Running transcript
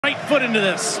Right foot into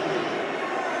this.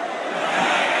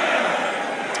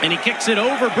 And he kicks it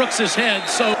over Brooks's head.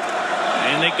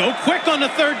 And they go quick on the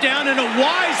third down, and a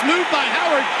wise move by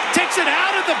Howard takes it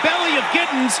out of the belly of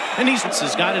Gittens, and he's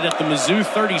got it at the Mizzou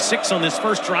 36 on this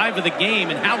first drive of the game.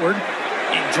 And Howard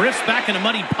drifts back in a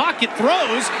muddy pocket,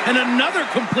 throws, and another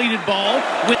completed ball.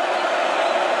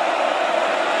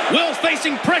 Wills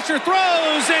facing pressure,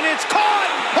 throws, and it's caught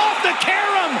off the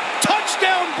carom.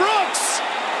 Touchdown, Brooks.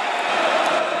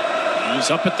 He's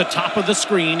up at the top of the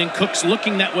screen, and Cook's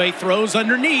looking that way, throws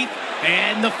underneath,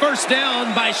 and the first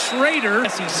down by Schrader.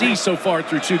 SEC so far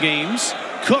through 2 games.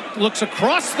 Cook looks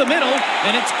across the middle,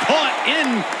 and it's caught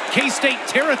in K-State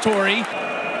territory.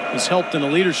 Has helped in a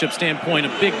leadership standpoint,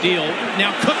 a big deal.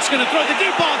 Now Cook's going to throw the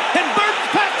deep ball, and Burton's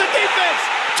past the defense.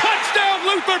 Touchdown,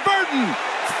 Luther Burton,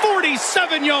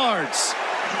 47 yards.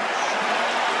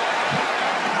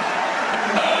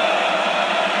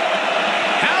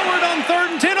 Howard on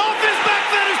 3rd and 10, off his back,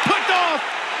 that is picked off.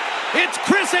 It's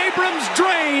Chris Abrams'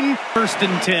 drain. 1st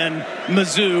and 10,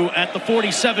 Mizzou at the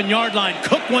 47-yard line.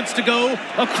 Cook wants to go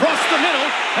across the middle,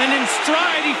 and in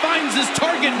stride he finds his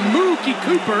target, Mookie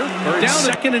Cooper. Down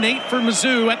 2nd and 8 for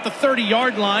Mizzou at the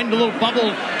 30-yard line. A little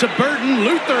bubble to Burton.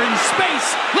 Luther in space.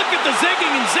 Look at the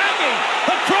zigging and zagging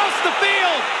across the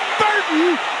field.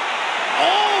 Burton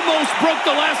almost broke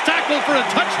the last tackle for a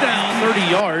touchdown.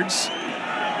 30 yards.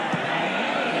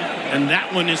 And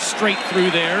that one is straight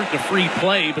through there. The free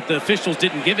play, but the officials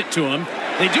didn't give it to him.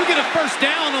 They do get a first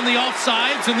down on the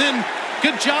offsides, and then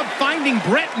good job finding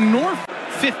Brett North.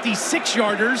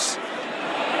 56-yarders.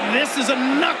 This is a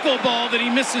knuckleball that he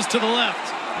misses to the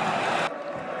left.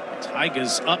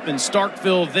 Tigers up in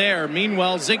Starkville there.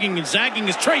 Meanwhile, zigging and zagging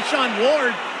is Treshaun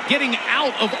Ward getting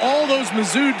out of all those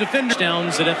Mizzou defenders.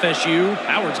 Downs at FSU.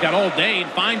 Howard's got all day and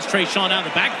finds Treshaun out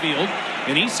of the backfield,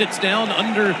 and he sits down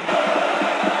under...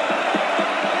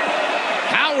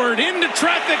 Howard into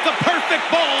traffic, a perfect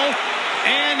ball,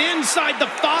 and inside the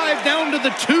 5 down to the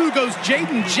 2 goes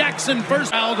Jaden Jackson,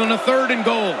 first out on a 3rd and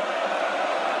goal.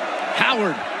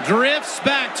 Howard drifts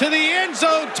back to the end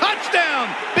zone,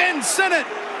 touchdown, Ben Sinnott.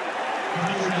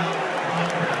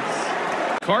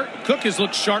 Cook has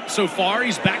looked sharp so far.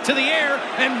 He's back to the air,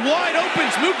 and wide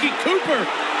opens Mookie Cooper.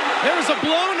 There's a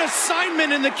blown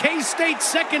assignment in the K-State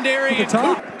secondary.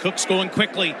 Cook's going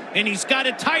quickly, and he's got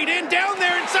a tight end down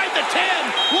there inside the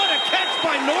 10. What a catch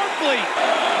by Norfleet.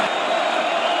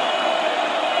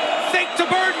 Fake to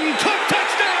Burton. Cook,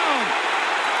 touchdown.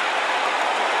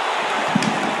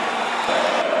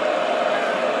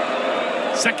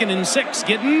 Second and 6.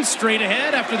 Gittens straight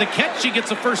ahead after the catch. He gets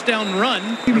a first down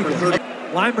run.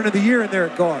 Lineman of the year in there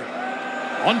at guard.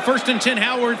 On 1st and 10,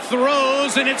 Howard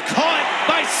throws, and it's caught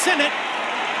by Sinnott.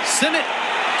 Sinnott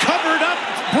covered up,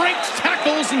 breaks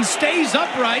tackles, and stays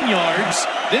upright. Yards.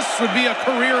 This would be a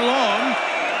career long.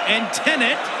 And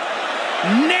Tennant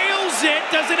nails it.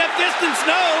 Does it have distance?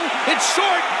 No. It's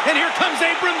short, and here comes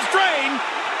Abrams' drain.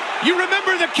 You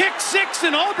remember the kick 6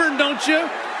 in Auburn, don't you?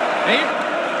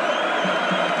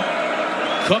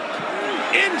 Cook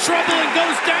in trouble and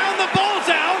goes down. The ball's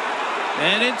out.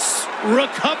 And it's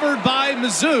recovered by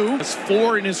Mizzou. It's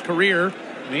 4 in his career.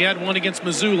 He had one against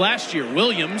Mizzou last year.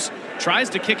 Williams tries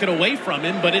to kick it away from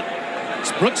him, but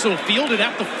Brooks will field it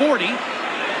at the 40.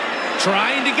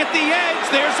 Trying to get the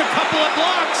edge. There's a couple of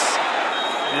blocks.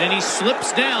 And he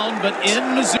slips down, but in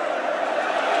Mizzou.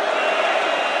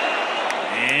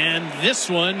 And this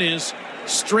one is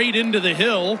straight into the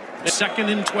hill. 2nd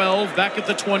and 12, back at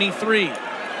the 23.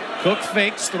 Cook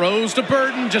fakes, throws to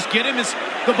Burton. Just get him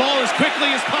the ball as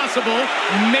quickly as possible.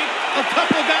 Make a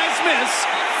couple guys miss.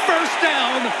 First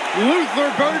down, Luther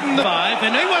Burton, the 5.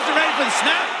 And he wasn't ready for the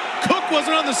snap. Cook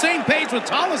wasn't on the same page with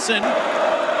Tollison.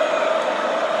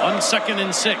 On 2nd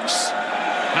and 6.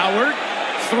 Howard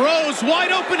throws wide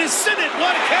open is Sinnott.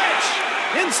 What a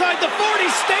catch. Inside the 40,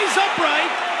 stays upright.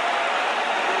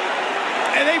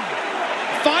 And they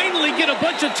finally get a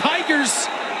bunch of Tigers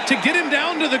to get him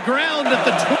down to the ground at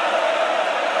the 20.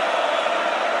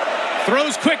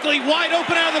 Throws quickly, wide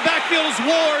open out of the backfield is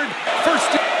Ward. First.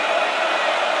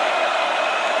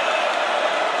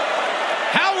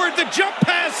 Howard, the jump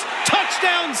pass,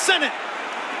 touchdown, Sinnott.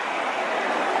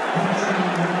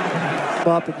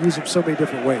 Up and use him so many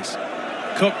different ways.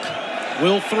 Cook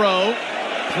will throw,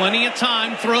 plenty of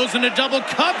time, throws into double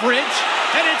coverage,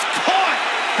 and it's caught.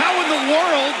 How in the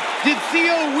world did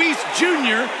Theo Weiss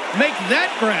Jr. make that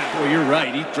grab? Well, you're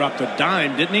right. He dropped a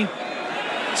dime, didn't he?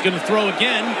 He's going to throw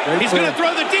again. He's going to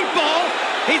throw the deep ball.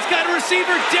 He's got a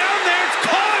receiver down there. It's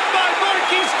caught by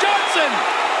Marquise Johnson.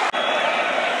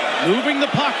 Moving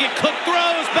the pocket. Cook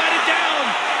throws, batted down.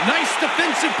 Nice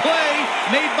defensive play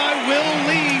made by Will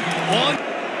Lee.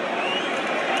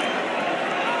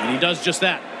 And he does just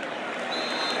that.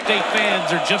 State fans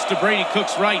are just to Brady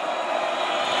Cook's right.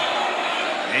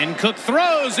 And Cook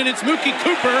throws, and it's Mookie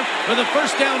Cooper for the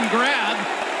first down grab.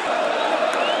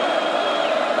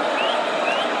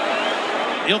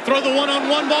 He'll throw the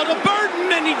one-on-one ball to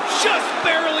Burton, and he just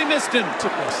barely missed him.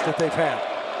 That they've had.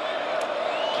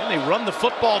 And they run the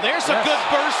football. There's a good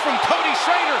burst from Cody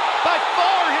Schrader. By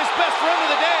far his best run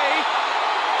of the day.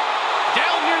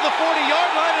 Down near the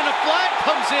 40-yard line, and a flag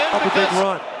comes in. Up a big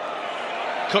run.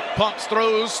 Cook pumps,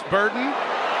 throws, Burton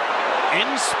in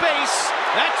space.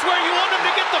 That's where you want him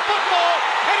to get the football,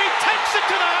 and he takes it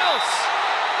to the house.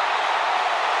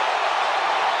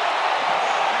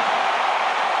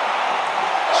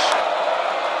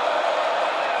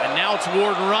 And now it's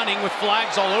Ward running with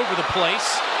flags all over the place.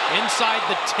 Inside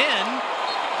the 10.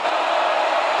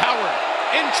 Howard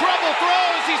in trouble,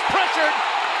 throws, he's pressured.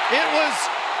 It was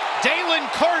Dalen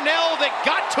Cornell that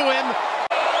got to him.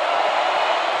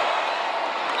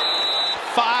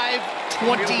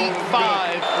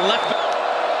 5:25 left.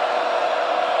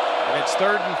 And it's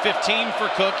 3rd and 15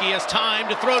 for Cook. He has time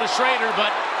to throw to Schrader,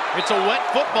 but it's a wet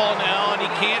football now, and he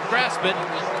can't grasp it.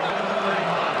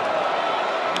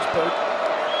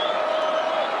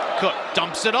 Cook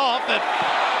dumps it off. At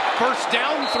first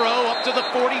down throw up to the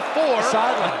 44.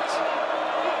 Sidelines.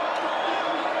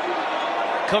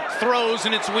 Cook throws,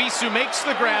 and it's Weiss who makes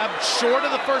the grab, short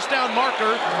of the first down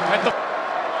marker at the.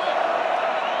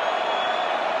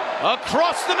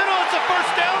 Across the middle, it's a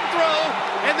first down throw,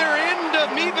 and they're into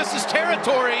Mevis's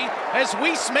territory as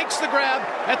Weiss makes the grab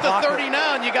at the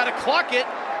 39. You got to clock it.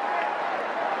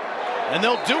 And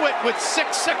they'll do it with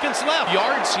 6 seconds left.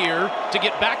 Yards here to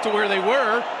get back to where they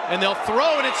were, and they'll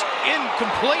throw, and it's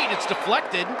incomplete. It's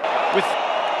deflected.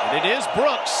 And it is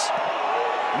Brooks.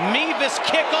 Mevis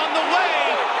kick on the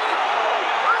way.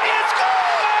 It's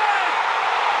good!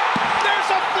 There's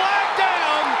a flag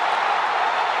down.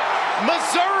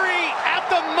 Missouri at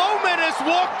the moment has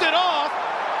walked it off,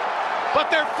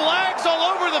 but there are flags all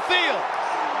over the field.